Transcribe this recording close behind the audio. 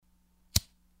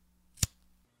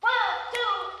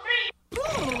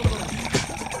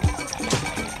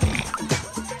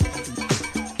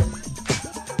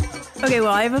Okay,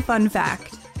 well, I have a fun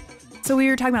fact. So we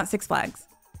were talking about Six Flags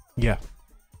Yeah.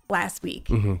 last week.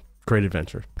 Mm-hmm. Great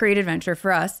adventure. Great adventure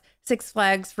for us. Six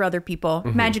Flags for other people.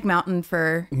 Mm-hmm. Magic Mountain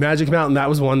for Magic Mountain, that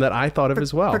was one that I thought of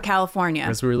as well. for California.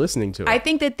 As we were listening to it. I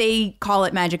think that they call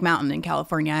it Magic Mountain in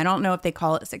California. I don't know if they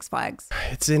call it Six Flags.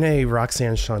 It's in a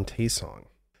Roxanne Shante song.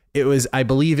 It was, I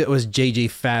believe it was JJ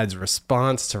Fad's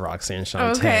response to Roxanne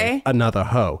Shante. Okay. Another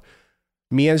hoe.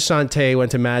 Me and Shante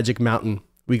went to Magic Mountain.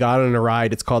 We got on a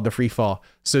ride. It's called the Free Fall.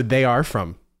 So they are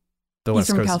from the West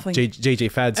from Coast. California.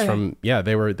 JJ Fad's Okay. from,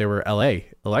 they were LA,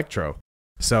 Electro.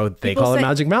 So they People call it say-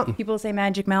 Magic Mountain. People say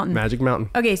Magic Mountain. Magic Mountain.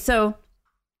 Okay, so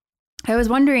I was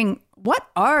wondering, what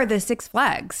are the Six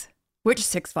Flags? Which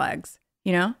Six Flags?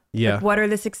 You know? Yeah. Like, what are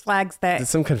the Six Flags that... Is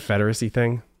it some Confederacy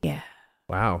thing? Yeah.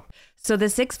 Wow. So the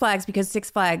Six Flags, because Six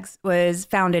Flags was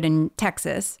founded in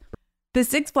Texas, the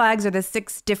Six Flags are the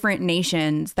 6 different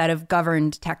nations that have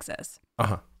governed Texas.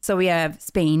 Uh-huh. So we have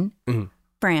Spain, Mhm.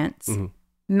 France, Mhm.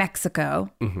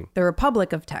 Mexico, Mhm. the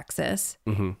Republic of Texas,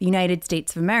 Mhm. the United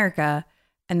States of America,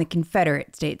 and the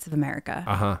Confederate States of America.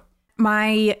 Uh-huh.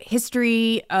 My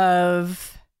history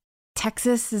of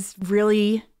Texas is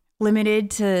really limited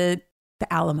to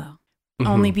the Alamo,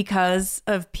 only because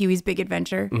of Pee-wee's Big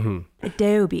Adventure. Mm-hmm.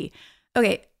 Adobe.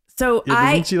 Okay, so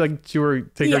Yeah, didn't she like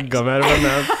take her gum out of her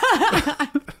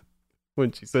mouth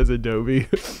when she says Adobe?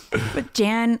 But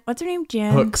Jan, what's her name?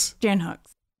 Jan Hooks. Jan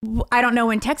Hooks. I don't know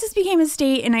when Texas became a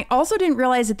state, and I also didn't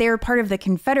realize that they were part of the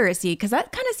Confederacy because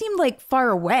that kind of seemed like far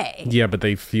away. Yeah, but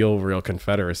they feel real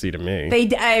Confederacy to me.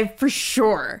 For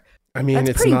sure. I mean, That's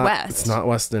it's pretty not west. It's not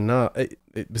west enough. It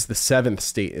was the 7th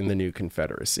state in the new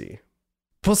Confederacy.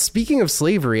 Well, speaking of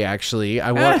slavery, actually,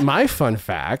 I want my fun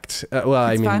fact.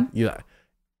 Fun? Yeah.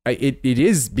 It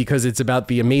is because it's about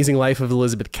the amazing life of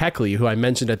Elizabeth Keckley, who I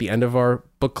mentioned at the end of our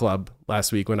book club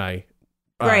last week when I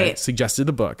Right. suggested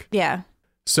the book. Yeah.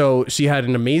 So she had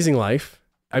an amazing life.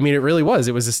 I mean, it really was.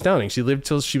 It was astounding. She lived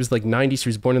till she was like 90. She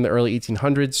was born in the early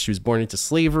 1800s. She was born into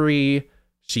slavery.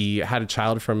 She had a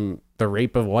child from the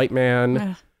rape of a white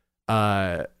man.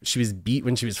 She was beat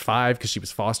when she was 5 because she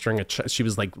was fostering a child. She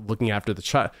was like looking after the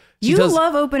child.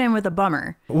 Love opening with a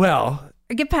bummer. Well,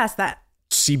 Get past that.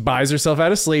 she buys herself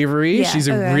out of slavery. Yeah, She's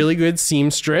a okay. really good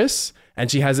seamstress. And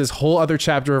she has this whole other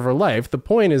chapter of her life. The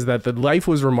point is that the life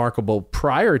was remarkable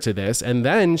prior to this. And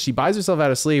then she buys herself out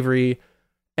of slavery,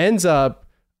 ends up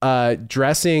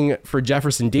dressing for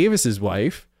Jefferson Davis's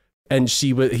wife. And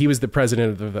he was the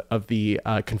president of the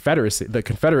Confederacy, the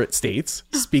Confederate States.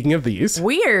 Speaking of these.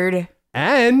 Weird.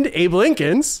 And Abe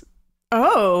Lincoln's.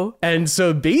 Oh. And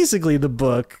so basically the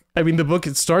book,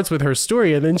 it starts with her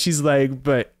story. And then she's like,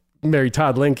 but Mary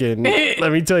Todd Lincoln,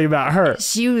 let me tell you about her.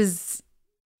 She was,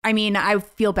 I mean, I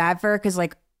feel bad for her because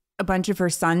like a bunch of her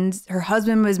sons, her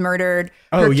husband was murdered.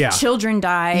 Oh, her yeah. children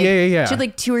died. Yeah. She had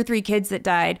like 2 or 3 kids that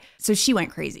died. So she went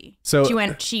crazy. So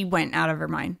she went out of her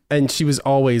mind. And she was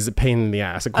always a pain in the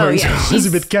ass, according to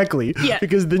Elizabeth Keckley. Yeah.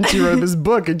 Because then she wrote this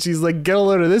book and she's like, get a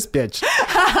load of this bitch.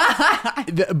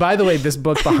 By the way, this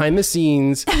book, behind the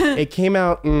scenes, it came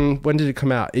out, when did it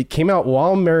come out? It came out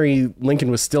while Mary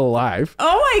Lincoln was still alive.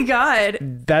 Oh my God.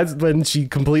 That's when she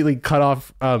completely cut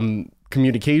off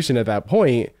communication at that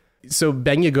point. So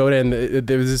Ben Yagoda, and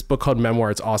there was this book called Memoir.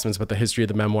 It's awesome. It's about the history of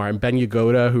the memoir. And Ben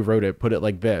Yagoda, who wrote it, put it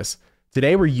like this.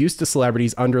 Today, we're used to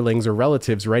celebrities, underlings, or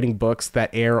relatives writing books that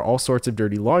air all sorts of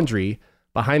dirty laundry.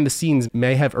 Behind the scenes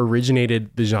may have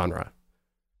originated the genre.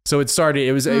 So it started,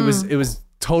 it was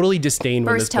totally disdained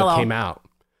when this book came out.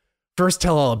 First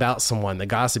tell-all about someone, the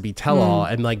gossipy tell-all.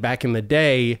 And like back in the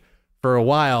day, for a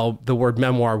while, the word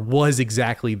memoir was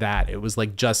exactly that. It was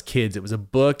like just kids. It was a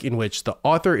book in which the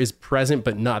author is present,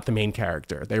 but not the main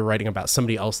character. They were writing about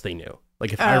somebody else they knew.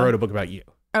 Like if I wrote a book about you.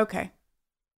 Okay.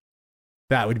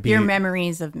 That would be your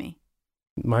memories of me.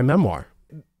 My memoir.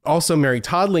 Also, Mary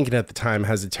Todd Lincoln at the time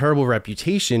has a terrible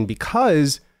reputation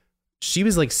because she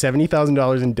was like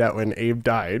 $70,000 in debt when Abe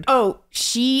died. Oh,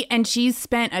 she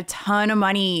spent a ton of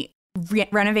money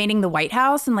renovating the White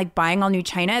House and like buying all new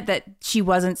china that she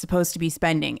wasn't supposed to be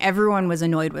spending. Everyone was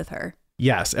annoyed with her.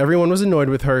 Yes, everyone was annoyed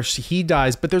with her. He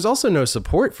dies, but there's also no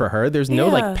support for her. There's no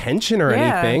like pension or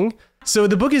anything. So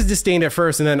the book is disdained at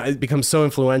first, and then it becomes so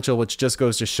influential, which just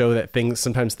goes to show that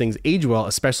sometimes things age well,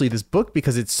 especially this book,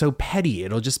 because it's so petty.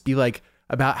 It'll just be like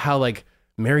about how like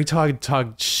Mary Todd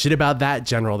talked shit about that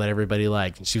general that everybody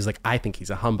liked. And she was like, I think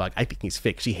he's a humbug. I think he's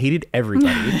fake. She hated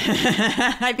everybody.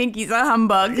 I think he's a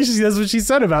humbug. That's what she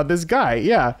said about this guy.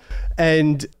 Yeah.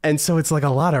 And so it's like a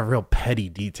lot of real petty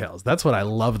details. That's what I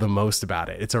love the most about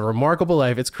it. It's a remarkable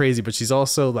life. It's crazy, but she's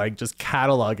also like just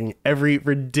cataloging every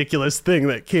ridiculous thing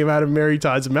that came out of Mary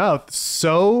Todd's mouth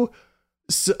so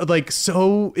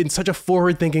so in such a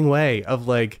forward thinking way of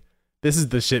like, this is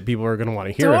the shit people are going to want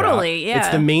to hear about. Yeah. It's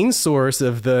the main source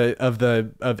of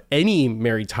any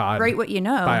Mary Todd Write What You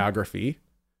Know biography.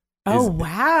 Oh,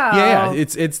 wow. Yeah.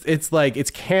 It's like,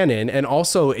 it's canon. And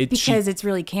also because it's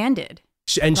really candid.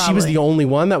 And she was the only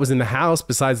one that was in the house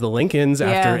besides the Lincolns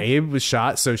after Abe was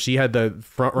shot. So she had the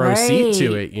front row seat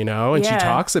to it, you know? And she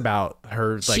talks about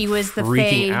her like she was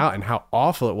freaking out and how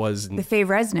awful it was. The Faye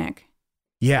Resnick.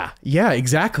 Yeah,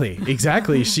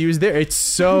 exactly. She was there. It's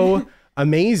so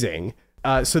amazing.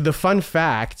 So the fun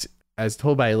fact, as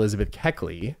told by Elizabeth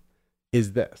Keckley,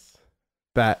 is this,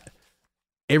 that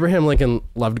Abraham Lincoln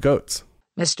loved goats.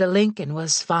 Mr. Lincoln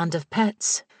was fond of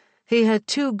pets. He had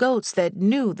 2 goats that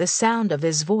knew the sound of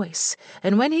his voice,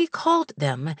 and when he called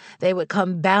them, they would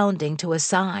come bounding to his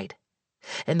side.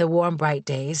 In the warm, bright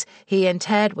days, he and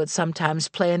Ted would sometimes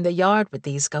play in the yard with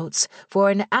these goats for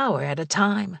an hour at a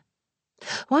time.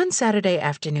 One Saturday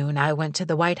afternoon, I went to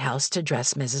the White House to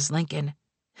dress Mrs. Lincoln.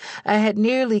 I had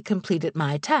nearly completed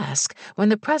my task when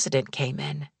the president came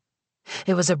in.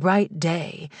 It was a bright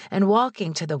day, and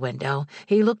walking to the window,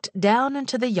 he looked down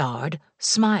into the yard,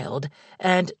 smiled,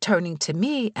 and turning to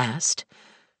me, asked,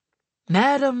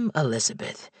 "Madam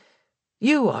Elizabeth,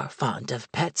 you are fond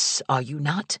of pets, are you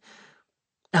not?"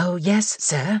 "Oh, yes,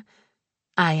 sir,"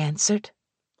 I answered.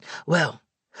 "Well,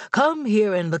 come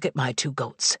here and look at my 2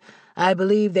 goats. I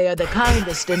believe they are the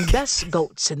kindest and best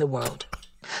goats in the world.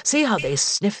 See how they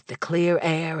sniff the clear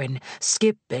air and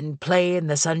skip and play in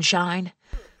the sunshine.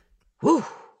 Whew,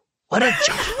 what a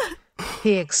jump!"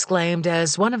 he exclaimed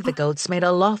as one of the goats made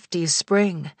a lofty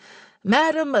spring.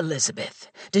 "Madam Elizabeth,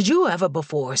 did you ever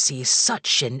before see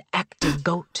such an active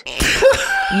goat?"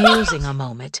 Musing a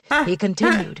moment, he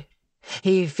continued,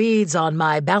 "He feeds on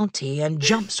my bounty and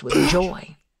jumps with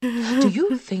joy. Do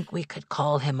you think we could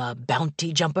call him a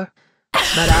bounty jumper?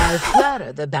 But I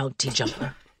flatter the bounty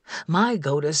jumper. My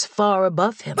goat is far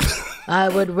above him. I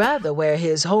would rather wear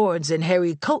his horns and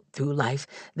hairy coat through life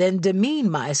than demean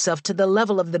myself to the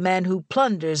level of the man who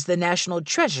plunders the national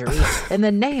treasury in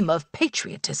the name of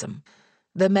patriotism.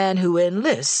 The man who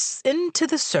enlists into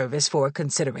the service for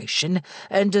consideration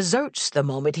and deserts the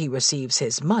moment he receives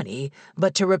his money,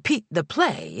 but to repeat the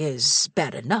play is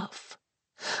bad enough.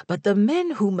 But the men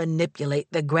who manipulate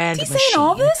the grand machine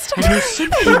all this and who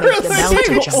simply make the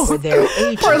bounty jumper their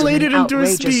agent in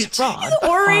outrageous fraud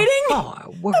are far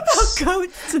worse.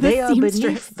 Goats They are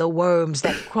beneath the worms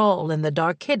that crawl in the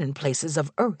dark hidden places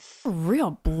of earth.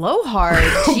 Real blowhard.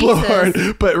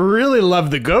 Blowhard, but really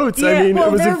love the goats. I mean,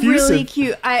 it was they're effusive. really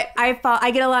cute.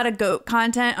 I get a lot of goat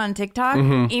content on TikTok.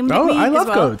 Aimed at me I love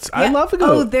as well. goats. I love a goat.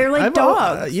 Oh, they're like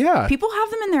dogs. Yeah. People have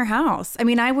them in their house. I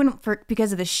mean, I wouldn't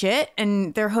because of the shit,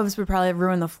 and their hooves would probably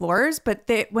ruin the floors. But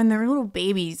when they're little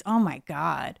babies, oh my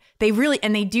God, they really,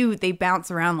 and they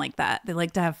bounce around like that. They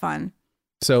like to have fun.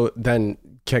 So then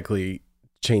Keckley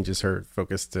changes her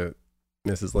focus to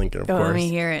Mrs. Lincoln, of course. Let me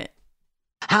hear it.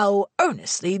 How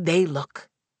earnestly they look.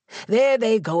 There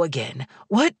they go again.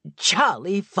 What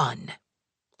jolly fun.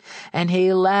 And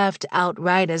he laughed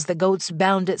outright as the goats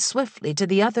bounded swiftly to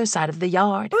the other side of the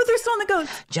yard. Oh, they're still on the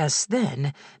goats. Just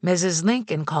then, Mrs.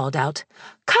 Lincoln called out,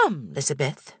 "Come,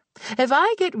 Elizabeth. If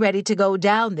I get ready to go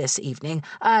down this evening,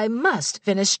 I must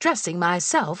finish dressing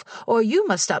myself, or you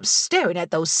must stop staring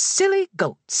at those silly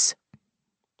goats."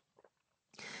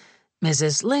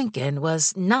 Mrs. Lincoln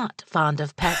was not fond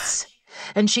of pets,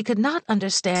 and she could not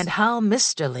understand how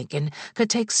Mr. Lincoln could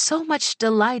take so much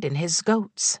delight in his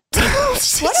goats.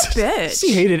 What a bitch.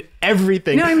 She hated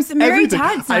everything. No, Mary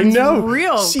Todd sounds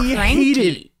real She cranky.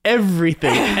 hated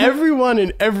everything. Everyone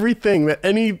and everything that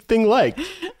anything liked.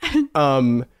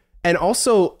 And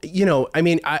also, you know, I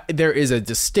mean, there is a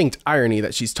distinct irony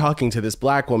that she's talking to this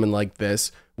black woman like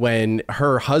this when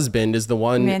her husband is the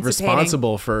one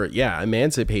responsible for,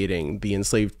 emancipating the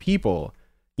enslaved people.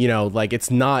 You know, like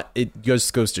it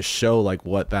just goes to show like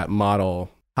how that model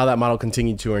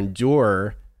continued to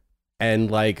endure.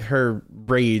 And like her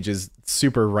rage is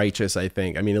super righteous, I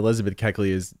think. I mean, Elizabeth Keckley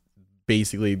is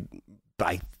basically,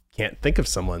 I can't think of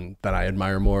someone that I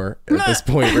admire more at this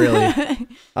point, really.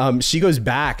 She goes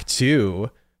back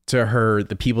to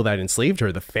the people that enslaved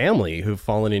her, the family who've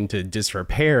fallen into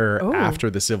disrepair after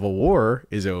the Civil War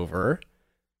is over.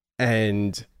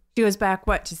 And she goes back,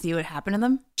 to see what happened to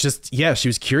them? She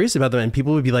was curious about them. And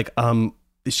people would be like,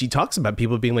 she talks about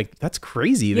people being like, that's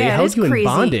crazy. They held you in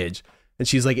bondage. And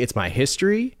she's like, it's my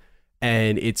history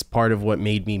and it's part of what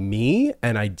made me me.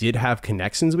 And I did have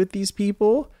connections with these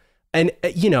people. And,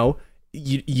 you know,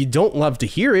 you don't love to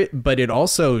hear it, but it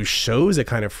also shows a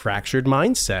kind of fractured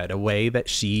mindset, a way that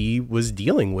she was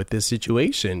dealing with this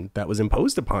situation that was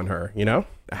imposed upon her, you know?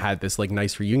 I had this like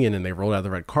nice reunion and they rolled out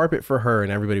the red carpet for her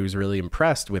and everybody was really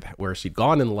impressed with where she'd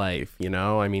gone in life, you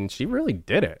know? I mean, she really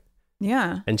did it.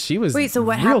 Yeah. And she was Wait, so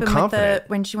what real happened confident.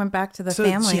 when she went back to the So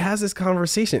family? she has this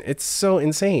conversation. It's so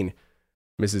insane.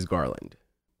 Mrs. Garland,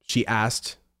 she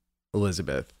asked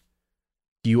Elizabeth,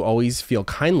 do you always feel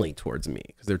kindly towards me?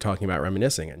 Because they're talking about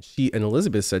reminiscing. And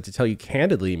Elizabeth said, to tell you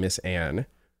candidly, Miss Anne,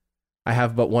 I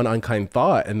have but one unkind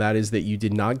thought, and that is that you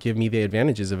did not give me the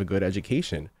advantages of a good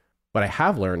education. What I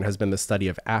have learned has been the study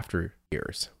of after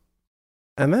years.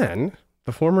 And then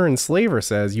the former enslaver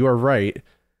says, you are right.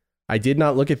 I did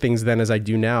not look at things then as I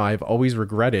do now. I've always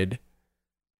regretted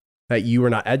that you were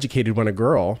not educated when a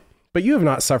girl, but you have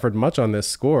not suffered much on this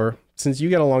score, since you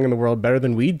get along in the world better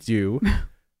than we do.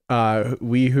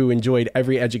 We who enjoyed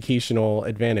every educational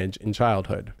advantage in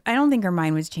childhood. I don't think her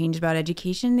mind was changed about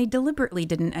education. They deliberately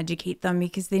didn't educate them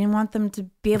because they didn't want them to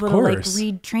be able to like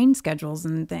read train schedules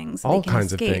and things. So all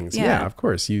kinds of things. Yeah, of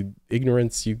course.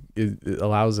 Ignorance it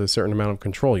allows a certain amount of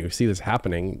control. You see this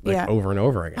happening like over and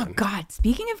over again. Oh God!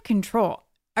 Speaking of control,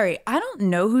 all right. I don't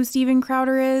know who Steven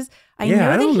Crowder is. I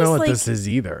don't know what this is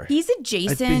either. He's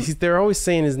adjacent. They're always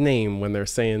saying his name when they're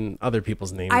saying other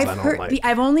people's names.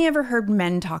 I've only ever heard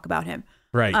men talk about him.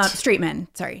 Right. Straight men.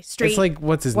 Sorry. Straight. It's like,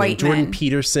 what's his name? White Jordan men.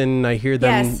 Peterson. I hear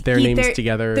them, their names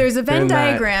together. There's a Venn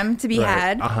diagram to be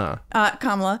had,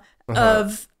 Kamala,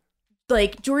 of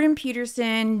like Jordan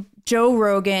Peterson, Joe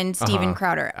Rogan, Steven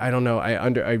Crowder. I don't know. I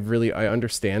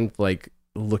understand like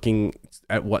looking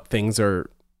at what things are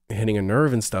hitting a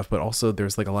nerve and stuff, but also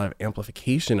there's like a lot of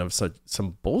amplification of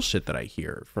some bullshit that I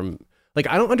hear from, like,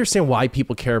 I don't understand why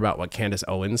people care about what Candace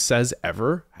Owens says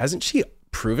ever. Hasn't she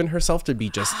proven herself to be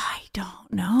just I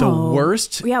don't know the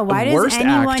worst? Yeah, why does worst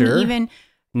anyone actor, even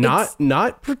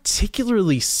not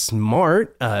particularly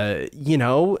smart,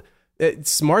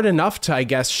 smart enough to, I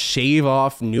guess, shave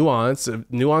off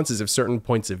nuances of certain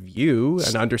points of view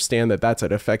and understand that that's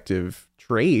an effective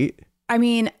trait. I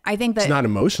mean, I think that she's not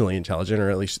emotionally intelligent, or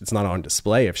at least it's not on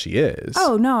display if she is.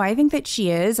 Oh, no, I think that she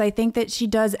is. I think that she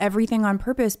does everything on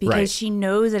purpose because she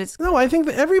knows that it's... No, I think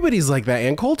that everybody's like that.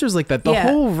 And Coulter's like that. The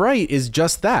whole right is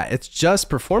just that. It's just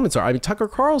performance art. I mean, Tucker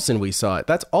Carlson, we saw it.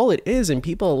 That's all it is. And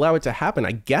people allow it to happen,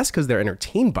 I guess, because they're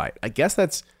entertained by it. I guess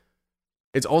it's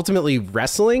ultimately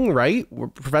wrestling, right?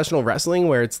 Professional wrestling,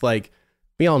 where it's like,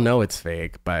 we all know it's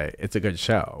fake, but it's a good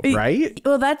show, right?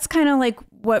 Well, that's kind of like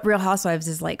what Real Housewives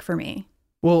is like for me.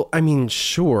 Well, I mean,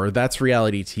 sure, that's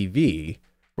reality TV.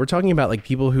 We're talking about like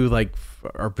people who like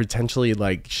are potentially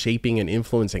like shaping and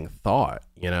influencing thought,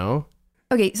 you know?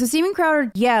 Okay, so Steven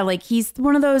Crowder, like he's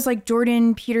one of those like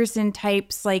Jordan Peterson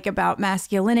types, like about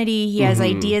masculinity. He has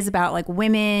ideas about like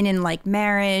women and like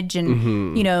marriage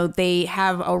and, you know, they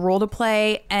have a role to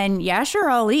play. And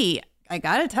Yashar Ali, I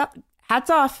gotta tell, hats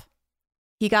off.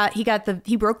 He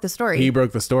broke the story. He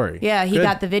broke the story. Yeah, he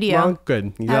got the video. Well,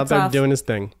 good. He's out there doing his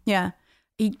thing. Yeah.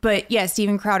 But yeah,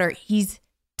 Steven Crowder, he's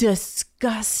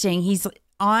disgusting. He's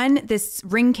on this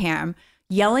ring cam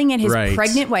yelling at his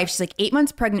pregnant wife. She's like 8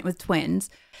 months pregnant with twins.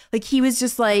 Like he was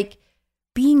just like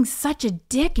being such a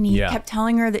dick. And he kept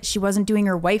telling her that she wasn't doing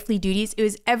her wifely duties. It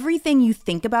was everything you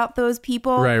think about those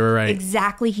people. Right.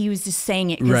 Exactly. He was just saying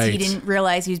it because he didn't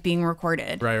realize he was being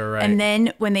recorded. Right. And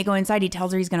then when they go inside, he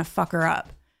tells her he's going to fuck her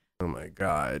up. Oh my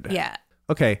God. Yeah.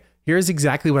 Okay. Here's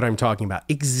exactly what I'm talking about.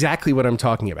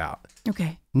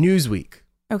 Okay. Newsweek.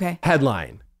 Okay.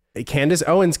 Headline. Candace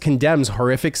Owens condemns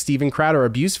horrific Steven Crowder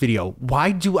abuse video.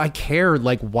 Why do I care?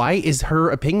 Like, why is her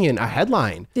opinion a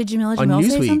headline? Did Jamila Jamil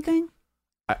say something?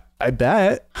 I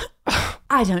bet.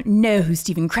 I don't know who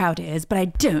Steven Crowder is, but I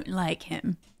don't like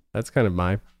him. That's kind of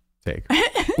my take.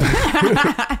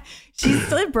 She's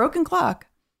still a broken clock.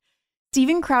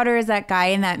 Steven Crowder is that guy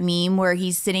in that meme where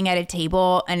he's sitting at a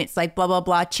table and it's like, blah, blah,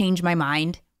 blah, change my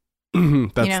mind.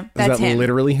 That's is that him.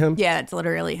 Literally him? Yeah, it's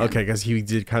literally him. Okay, because he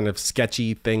did kind of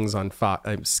sketchy things on Fox.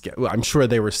 I'm sure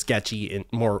they were sketchy in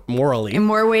morally. In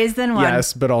more ways than one.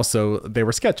 Yes, but also they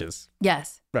were sketches.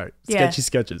 Yes. Right. Sketchy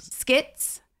sketches.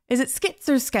 Skits? Is it skits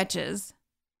or sketches?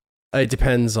 It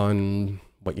depends on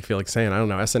what you feel like saying. I don't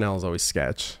know. SNL is always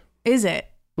sketch. Is it?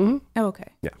 Mm-hmm. Oh,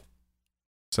 okay. Yeah.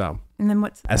 So. And then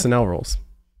what's SNL rules?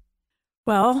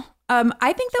 Well,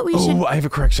 I think that we should. Oh, I have a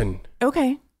correction.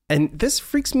 Okay. And this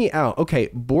freaks me out. Okay,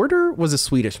 Border was a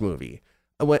Swedish movie.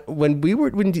 When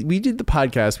we did the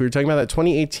podcast, we were talking about that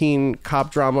 2018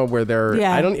 cop drama where they're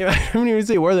I don't even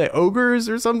say, were they ogres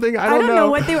or something? I don't know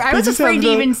what they were. I was afraid to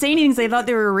even say anything because I thought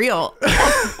they were real.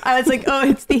 I was like,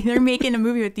 oh, they're making a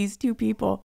movie with these two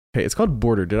people. Okay, it's called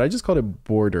Border. Did I just call it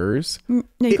Borders? No,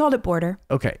 you called it Border.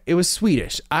 Okay, it was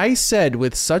Swedish. I said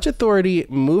with such authority,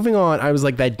 moving on, I was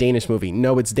like, that Danish movie.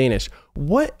 No, it's Danish.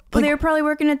 What? Well, they were probably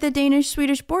working at the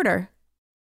Danish-Swedish border.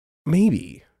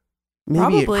 Maybe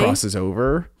Probably. it crosses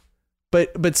over.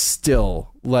 But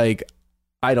still, like,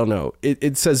 I don't know.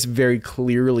 It says very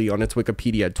clearly on its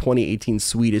Wikipedia, 2018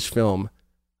 Swedish film.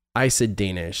 I said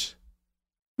Danish.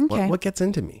 Okay. What gets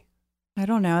into me? I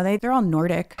don't know. They're all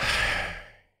Nordic.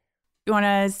 You want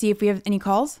to see if we have any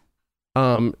calls?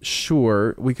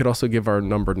 Sure. We could also give our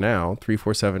number now,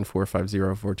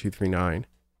 347-450-4239.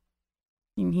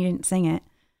 He didn't sing it.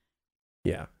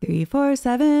 Yeah.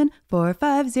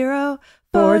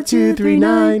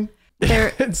 347-450-4239.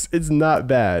 It's not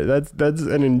bad. That's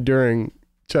an enduring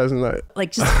chestnut.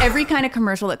 Like just every kind of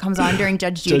commercial that comes on during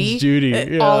Judge Judy. Judge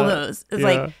Judy. All those. It's Yeah.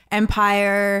 like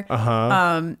Empire.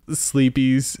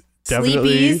 Sleepies.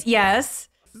 Definitely. Sleepies. Yes.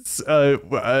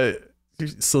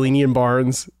 Selene and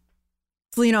Barnes.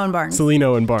 Celino and Barnes.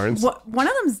 Celino and Barnes. One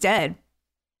of them's dead.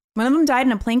 One of them died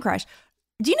in a plane crash.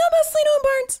 Do you know about Celino and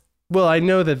Barnes? Well, I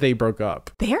know that they broke up.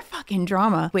 They're fucking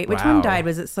drama. Wait, which Wow. one died?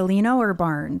 Was it Celino or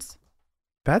Barnes?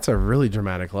 That's a really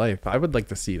dramatic life. I would like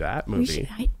to see that We movie.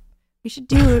 should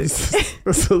do it.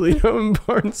 The Celino and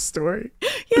Barnes story.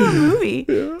 Yeah, a movie.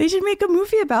 Yeah. They should make a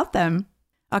movie about them.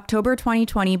 October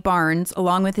 2020, Barnes,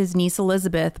 along with his niece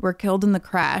Elizabeth, were killed in the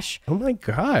crash. Oh my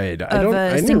God. Of a I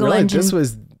didn't single realize engine this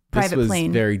was private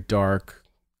plane. very dark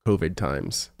COVID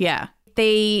times. Yeah.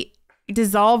 They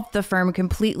dissolved the firm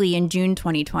completely in June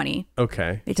 2020.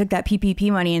 Okay. They took that PPP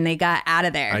money and they got out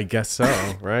of there. I guess so.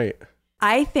 Right.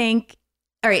 I think,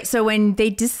 all right, so when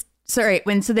they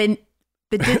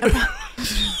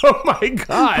Oh my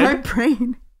God. my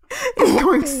brain is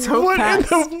going so what fast.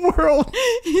 in the world?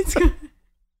 It's go-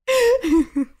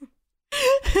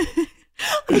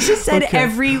 I just said Okay.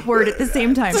 every word at the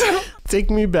same time. Take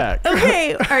me back.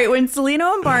 Okay. All right. When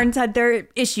Celino and Barnes had their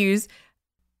issues,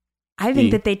 I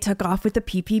think that they took off with the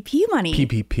PPP money.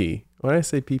 PPP. Why did I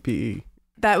say PPE?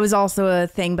 That was also a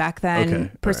thing back then. Okay, all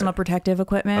Personal right. protective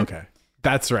equipment. Okay.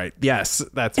 That's right. Yes,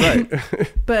 that's right.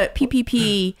 But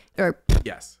PPP, or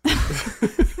Yes.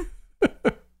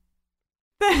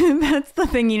 that's the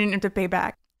thing you didn't have to pay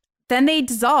back. Then they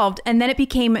dissolved, and then it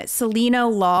became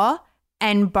Celino Law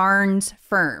and Barnes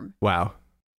Firm. Wow.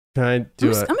 Can I do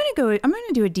it? I'm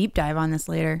gonna do a deep dive on this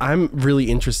later. I'm really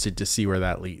interested to see where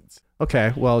that leads.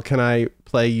 Okay. Well, can I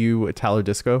play you Italo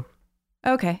Disco?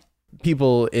 Okay.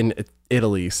 People in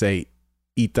Italy say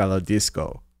Italo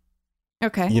Disco,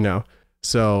 Okay. you know?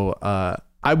 So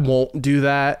I won't do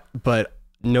that, but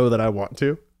know that I want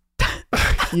to.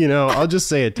 You know, I'll just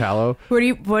say Italo.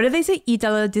 What do they say?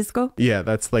 Italo Disco? Yeah,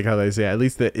 that's like how they say it. At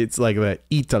least it's like that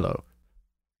Italo.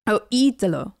 Oh,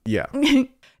 Italo. Yeah.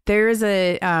 There is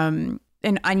an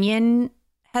Onion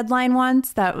headline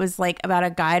once that was like about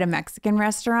a guy at a Mexican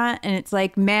restaurant, and it's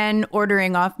like, men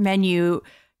ordering off menu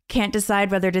can't decide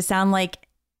whether to sound like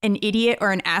an idiot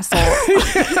or an asshole.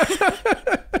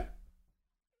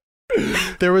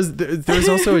 There was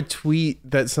also a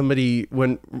tweet that somebody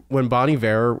when Bon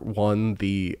Iver won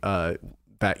the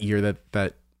that year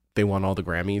that they won all the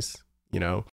Grammys, you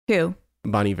know, Who?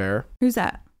 Bon Iver, Who's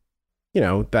that? you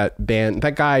know,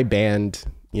 that guy band,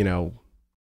 you know,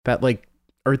 that like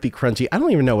earthy crunchy. I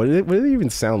don't even know what did it even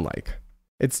sound like.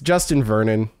 It's Justin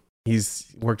Vernon.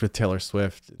 He's worked with Taylor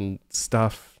Swift and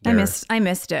stuff. I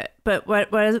missed it. But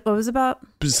what was it about?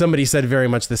 Somebody said very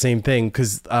much the same thing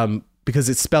because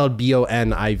it's spelled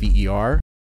Boniver.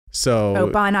 So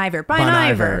Bon Iver. Bon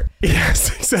Iver.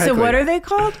 Yes, exactly. So what are they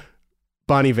called?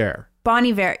 Bon Iver. Bon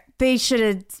Iver. They should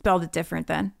have spelled it different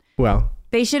then. Well,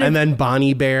 They should have. and then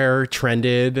Bonnie Bear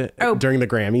trended during the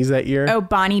Grammys that year. Oh,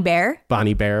 Bonnie Bear.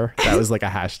 Bonnie Bear. That was like a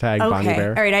hashtag. Bonnie Okay.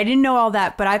 Bear. All right. I didn't know all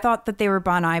that, but I thought that they were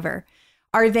Bon Iver.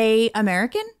 Are they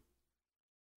American?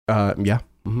 Yeah.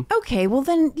 Mhm. Okay. Well,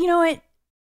 then, you know what?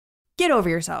 Get over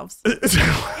yourselves.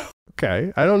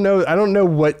 Okay. I don't know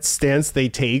what stance they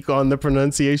take on the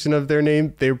pronunciation of their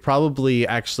name. They're probably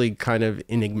actually kind of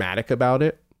enigmatic about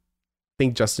it. I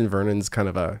think Justin Vernon's kind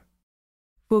of a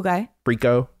Cool guy.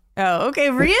 freako. Oh, okay.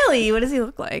 Really? What does he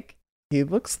look like? He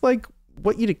looks like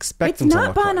what you'd expect It's him to not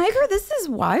look Bon like. Iver. This is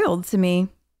wild to me.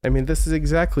 I mean, this is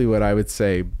exactly what I would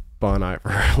say Bon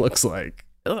Iver looks like.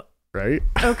 Ugh. Right?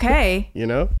 Okay. You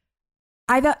know?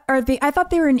 I thought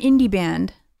they were an indie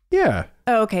band. Yeah.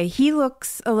 Oh, okay. He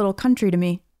looks a little country to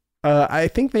me. I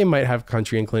think they might have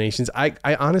country inclinations. I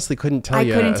honestly couldn't tell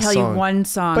you. I couldn't a tell song. you one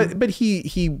song. But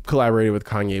he collaborated with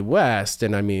Kanye West,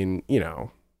 and I mean, you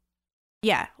know.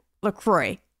 Yeah,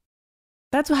 LaCroix.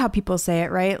 That's how people say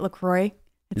it, right? LaCroix.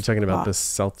 You're talking about the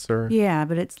seltzer? Yeah,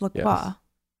 but it's LaCroix. Yes.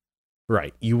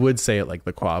 Right. You would say it like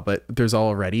LaCroix, but there's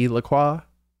already LaCroix,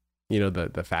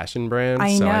 the fashion brand.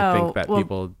 I so know. I think that Well,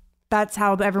 people... That's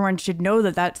how everyone should know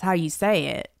that's how you say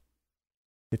it.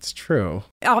 It's true.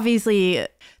 Obviously,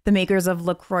 the makers of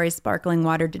LaCroix sparkling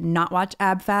water did not watch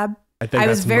Ab Fab. I think I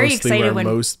was that's very mostly excited where when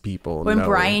most people when know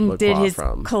Brian LaCroix did his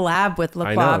from. collab with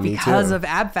I LaCroix know, me because too. of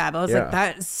Ab Fab. I was Yeah. like,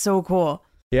 that is so cool.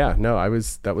 Yeah, no,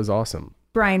 that was awesome.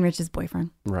 Brian Rich's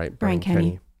boyfriend. Right, Brian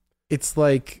Kenny. It's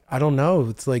like, I don't know,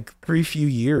 it's like every few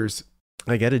years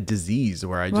I get a disease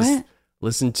where I just What?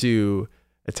 listen to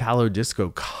Italo disco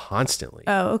constantly.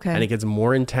 Oh, okay. And it gets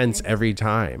more intense every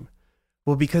time.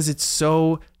 Well, because it's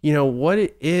so, what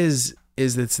it is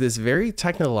it's this very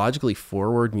technologically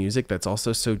forward music that's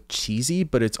also so cheesy,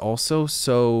 but it's also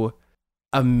so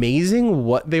amazing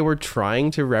what they were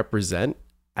trying to represent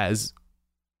as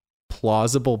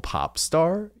plausible pop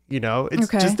star. It's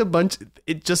Okay. just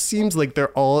it just seems like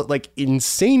they're all like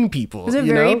insane people. Was it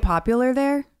very popular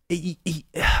there?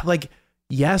 Like,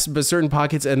 yes, but certain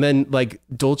pockets, and then like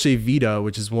Dolce Vita,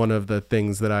 which is one of the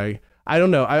things that I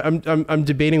don't know. I'm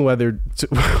debating whether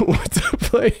what to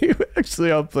play you.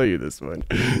 Actually, I'll play you this one.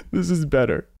 This is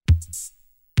better.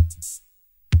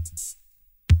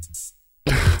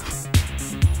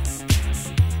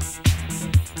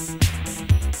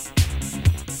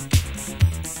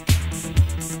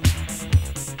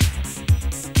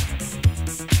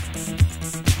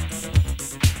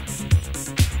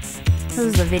 This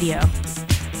is the video.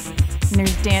 And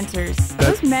there's dancers. Are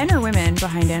those men or women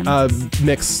behind him?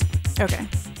 Mix. Okay.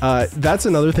 That's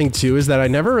another thing too, is that I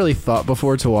never really thought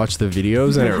before to watch the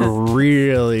videos, and it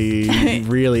really,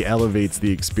 really elevates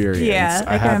the experience. Yeah,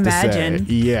 I can have to imagine.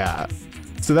 say. Yeah.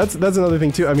 So that's another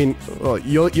thing too. I mean, well,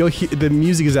 you'll hear the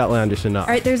music is outlandish enough.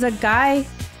 All right, there's a guy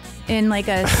in like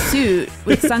a suit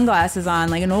with sunglasses on,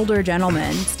 like an older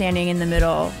gentleman standing in the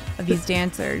middle of these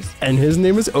dancers. And his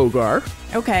name is Ogar.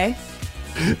 Okay.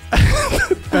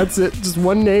 That's it. Just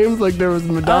one name. Like there was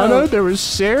Madonna, Oh. there was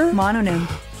Cher, Mononym.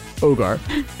 Ogar.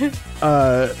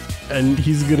 And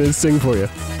he's gonna sing for you.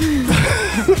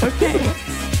 Okay.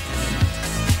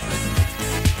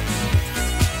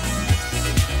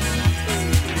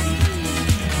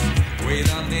 We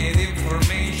don't need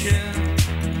information.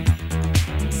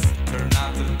 Turn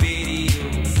off the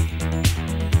video.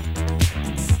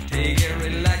 Take a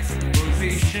relaxing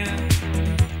position.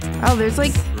 Oh, there's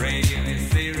like Radio is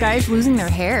serious. guys losing their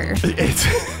hair It's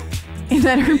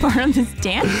that are part of this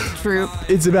dance troupe.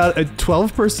 it's about a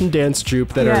 12-person dance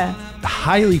troupe that Yeah. are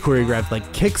highly choreographed,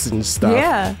 like kicks and stuff.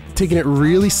 Yeah. Taking it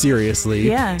really seriously.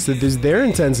 Yeah. So there's their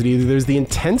intensity, there's the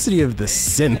intensity of the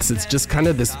synths. It's just kind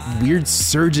of this weird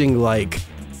surging, like,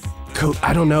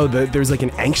 I don't know, there's like an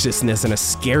anxiousness and a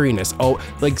scariness. Oh,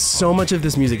 like so much of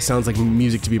this music sounds like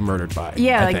music to be murdered by.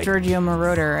 Yeah, I like think. Giorgio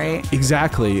Moroder, right?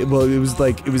 Exactly. Well, it was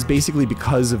basically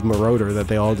because of Moroder that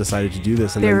they all decided to do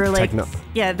this. And They then were like,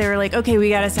 they were like, okay, we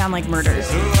gotta sound like murders.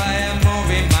 So I am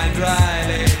moving my dry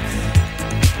lips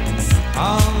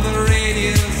on the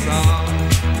radio song.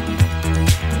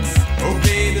 Oh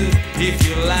baby, if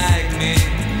you like me,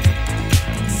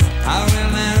 I will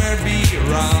never be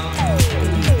wrong.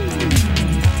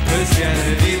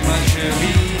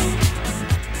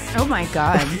 Oh my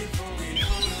god.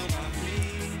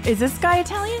 Is this guy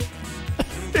Italian?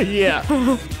 yeah.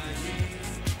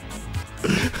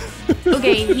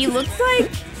 Okay, he looks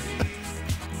like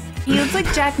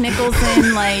Jack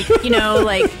Nicholson, like,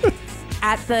 like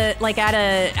at the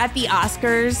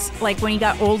Oscars, like when he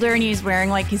got older and he was wearing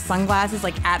like his sunglasses,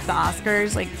 like at the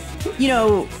Oscars, like,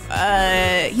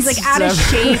 he's like out of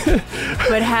shape,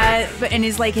 and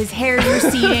his hair's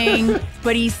receding,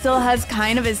 but he still has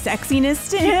kind of a sexiness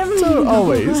to him. So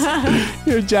always.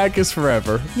 Jack is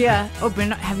forever. Yeah. Oh, but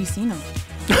have you seen him?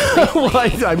 Well,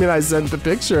 I mean, I sent the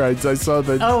picture. I saw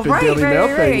the Daily Mail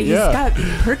thing. Yeah. He's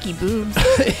got perky boobs.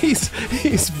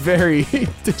 he's very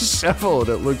disheveled.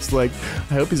 It looks like.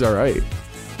 I hope he's all right.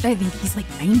 I think he's like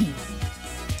 90.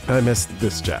 I missed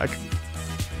this Jack.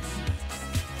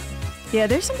 Yeah,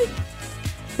 there is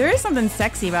something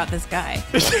sexy about this guy.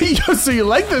 So you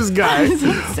like this guy? That's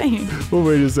what I'm saying. Well,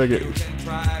 wait a second. You can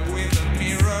try with a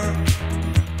mirror.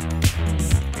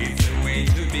 It's a way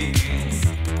to begin.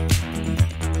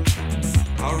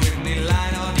 Or with the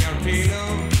line on your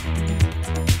pillow.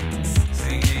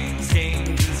 Singing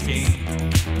skin to skin.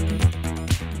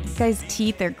 This guy's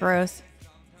teeth are gross.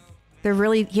 He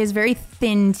has very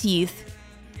thin teeth.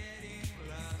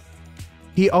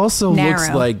 He also looks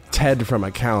Narrow. like Ted from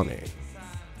Accounting.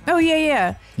 Oh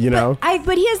yeah.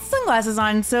 But he has sunglasses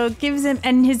on, so it gives him,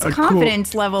 and his Cool.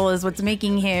 confidence level is what's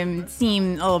making him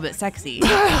seem a little bit sexy.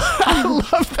 I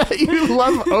love that you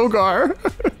love Ogar.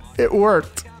 It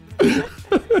worked.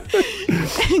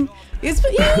 he's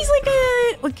like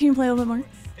a. What, can you play a little bit more?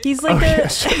 He's like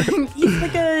he's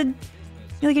like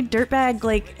a dirtbag,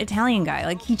 like Italian guy.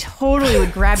 Like he totally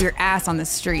would grab your ass on the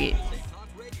street.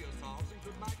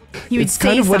 He would It's say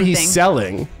kind of what something. he's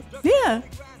selling. Yeah.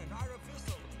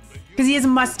 Because he has a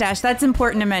mustache. That's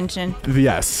important to mention.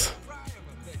 Yes.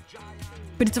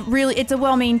 But it's a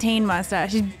well-maintained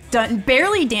mustache. He's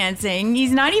barely dancing.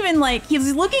 He's not even like,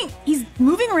 he's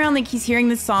moving around like he's hearing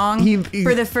the song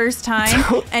for the first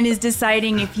time and is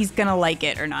deciding if he's going to like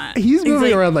it or not. He's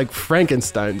moving like, around like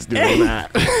Frankenstein's doing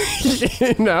that.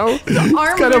 You know? The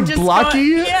arms kind are of just blocky.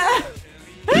 Yeah.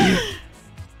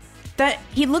 That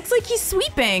he looks like he's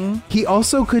sweeping. He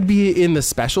also could be in the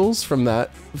specials from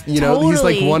that. You know, he's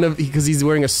like one of, because he's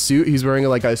wearing a suit. He's wearing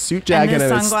like a suit jacket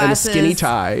and a skinny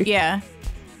tie. Yeah.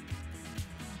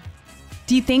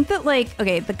 Do you think that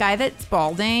the guy that's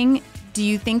balding, do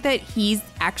you think that he's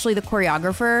actually the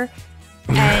choreographer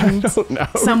and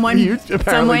someone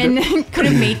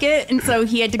couldn't make it and so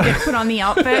he had to get put on the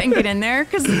outfit and get in there?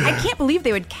 Because I can't believe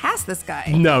they would cast this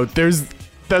guy. No, there's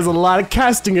a lot of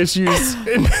casting issues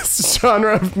in this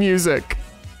genre of music.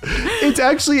 It's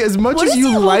actually, as much as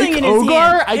you like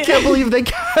Ogar, I can't believe they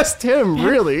cast him,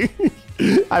 really.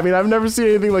 I mean, I've never seen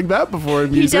anything like that before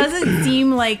in music. He doesn't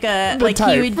seem like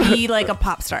he would be like a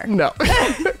pop star. No.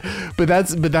 but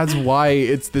that's why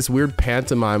it's this weird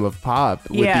pantomime of pop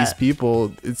with these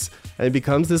people. And it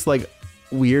becomes this like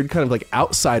weird kind of like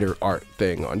outsider art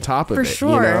thing on top of For it,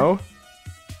 sure. you know?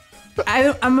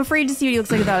 I'm afraid to see what he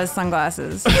looks like without his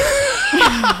sunglasses.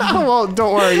 Well,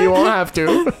 don't worry, you won't have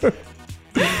to.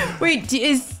 Wait,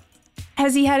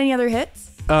 has he had any other hits?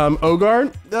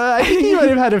 Ogar? I think he might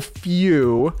have had a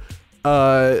few.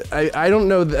 I don't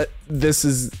know that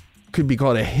this could be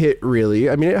called a hit, really.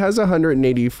 I mean, it has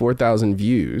 184,000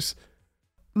 views.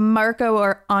 Marco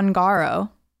or Ongaro.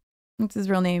 What's his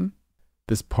real name?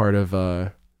 This part of,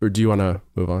 or do you want to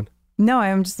move on? No,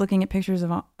 I'm just looking at pictures of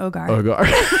Ogar. Ogar.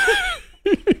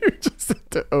 You're just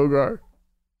into Ogar.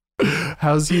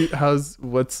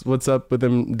 What's up with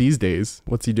him these days?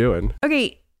 What's he doing?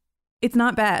 Okay, it's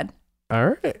not bad. All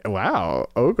right. Wow.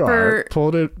 Ogar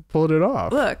pulled it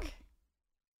off. Look.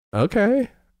 Okay.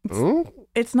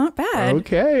 It's not bad.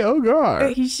 Okay,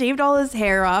 Ogar. He shaved all his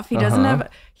hair off. He doesn't have.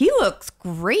 He looks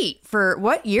great for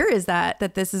what year is that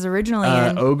this is originally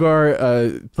in?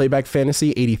 Ogar, Playback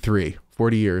Fantasy 83.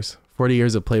 40 years. 40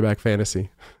 years of Playback Fantasy.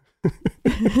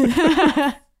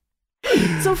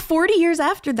 So 40 years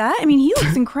after that, I mean, he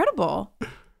looks incredible.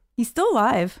 He's still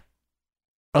alive.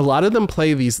 A lot of them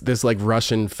play this like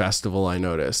Russian festival. I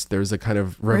noticed there's a kind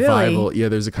of revival. Really? Yeah,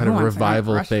 there's a kind of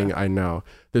revival thing. I know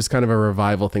there's kind of a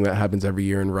revival thing that happens every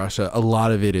year in Russia. A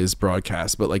lot of it is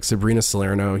broadcast, but like Sabrina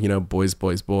Salerno, you know, boys,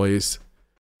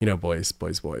 you know, boys.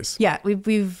 Yeah,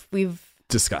 we've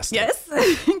discussed. Yes,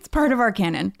 it's part of our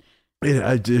canon.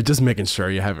 Just making sure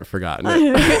you haven't forgotten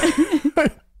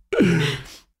it.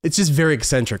 It's just very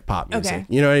eccentric pop music. Okay.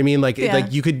 You know what I mean? Like,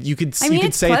 like you could. I mean,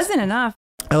 it's pleasant enough.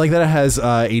 I like that it has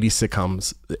 80s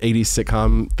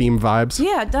sitcom theme vibes.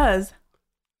 Yeah, it does.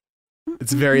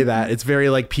 It's very that. It's very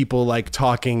like people like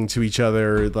talking to each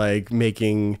other, like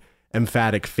making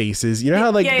emphatic faces. You know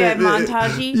how like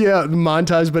montage-y? Yeah,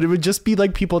 montage, but it would just be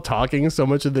like people talking so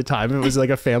much of the time. It was like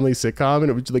a family sitcom,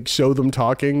 and it would like show them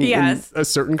talking in a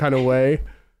certain kind of way.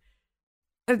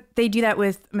 They do that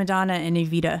with Madonna and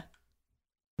Evita.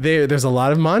 There's a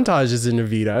lot of montages in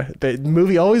Evita. The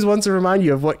movie always wants to remind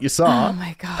you of what you saw. Oh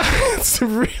my god! It's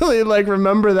really like,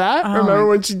 remember that? Remember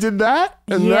when she did that?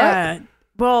 And that?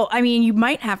 Well, I mean, you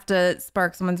might have to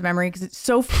spark someone's memory because it's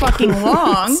so fucking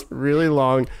long. It's really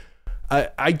long.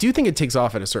 I do think it takes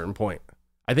off at a certain point.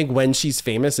 I think when she's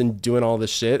famous and doing all this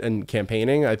shit and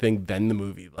campaigning, I think then the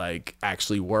movie like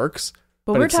actually works.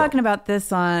 But we're talking about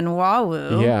this on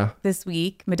Wawoo this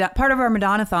week. Part of our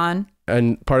Madonna-thon.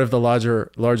 And part of the larger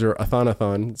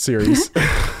Athon-a-thon series.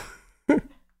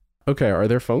 Okay, are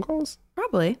there phone calls?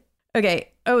 Probably.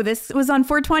 Okay. Oh, this was on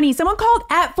 420. Someone called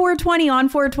at 420 on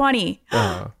 420.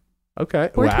 Okay.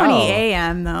 420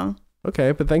 a.m. though.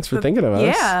 Okay, but thanks for thinking of us.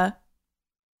 Yeah.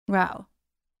 Wow.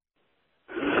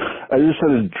 I just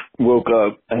woke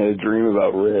up and had a dream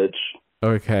about Rich.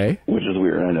 Okay. Which is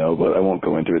weird, I know, but I won't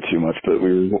go into it too much. But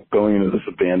we were going into this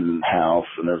abandoned house,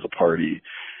 and there was a party,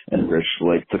 and Rich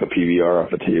like took a PBR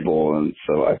off a table, and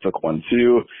so I took one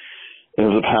too. It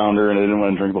was a pounder, and I didn't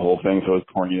want to drink the whole thing, so I was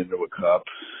pouring it into a cup.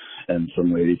 And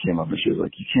some lady came up and she was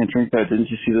like, "You can't drink that. Didn't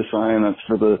you see the sign? That's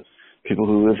for the people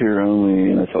who live here only."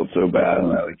 And I felt so bad,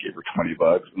 and I like gave her $20.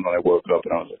 And then I woke up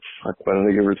and I was like, "Fuck, why did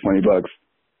I give her $20?"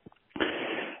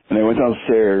 And I went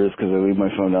downstairs because I leave my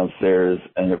phone downstairs,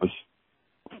 and it was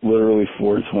literally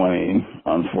 420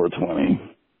 on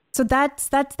 420. So that's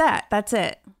that. That's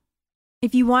it.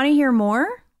 If you want to hear more,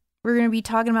 we're going to be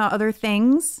talking about other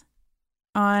things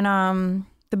on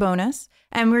the bonus.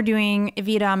 And we're doing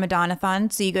Evita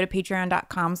Madonnathon. So you go to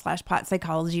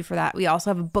patreon.com/potpsychology for that. We also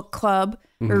have a book club.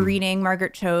 We're reading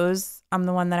Margaret Cho's I'm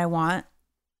the One That I Want.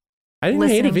 I didn't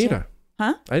hate Listening Evita.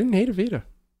 Huh? I didn't hate Evita.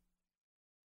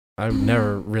 I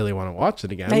never really want to watch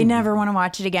it again. I never want to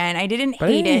watch it again. I didn't But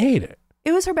I hate didn't it. hate it.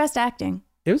 It was her best acting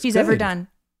It was she's good. ever done.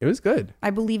 It was good. I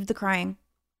believed the crying.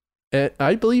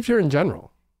 I believed her in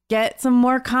general. Get some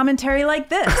more commentary like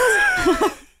this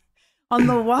on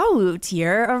the Wahoo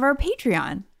tier of our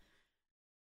Patreon.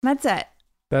 That's it.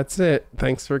 That's it.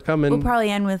 Thanks for coming. We'll probably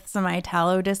end with some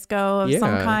Italo disco of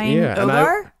some Yeah, kind. yeah. And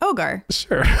Ogar? Ogar.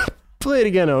 Sure. Play it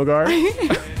again, Ogar.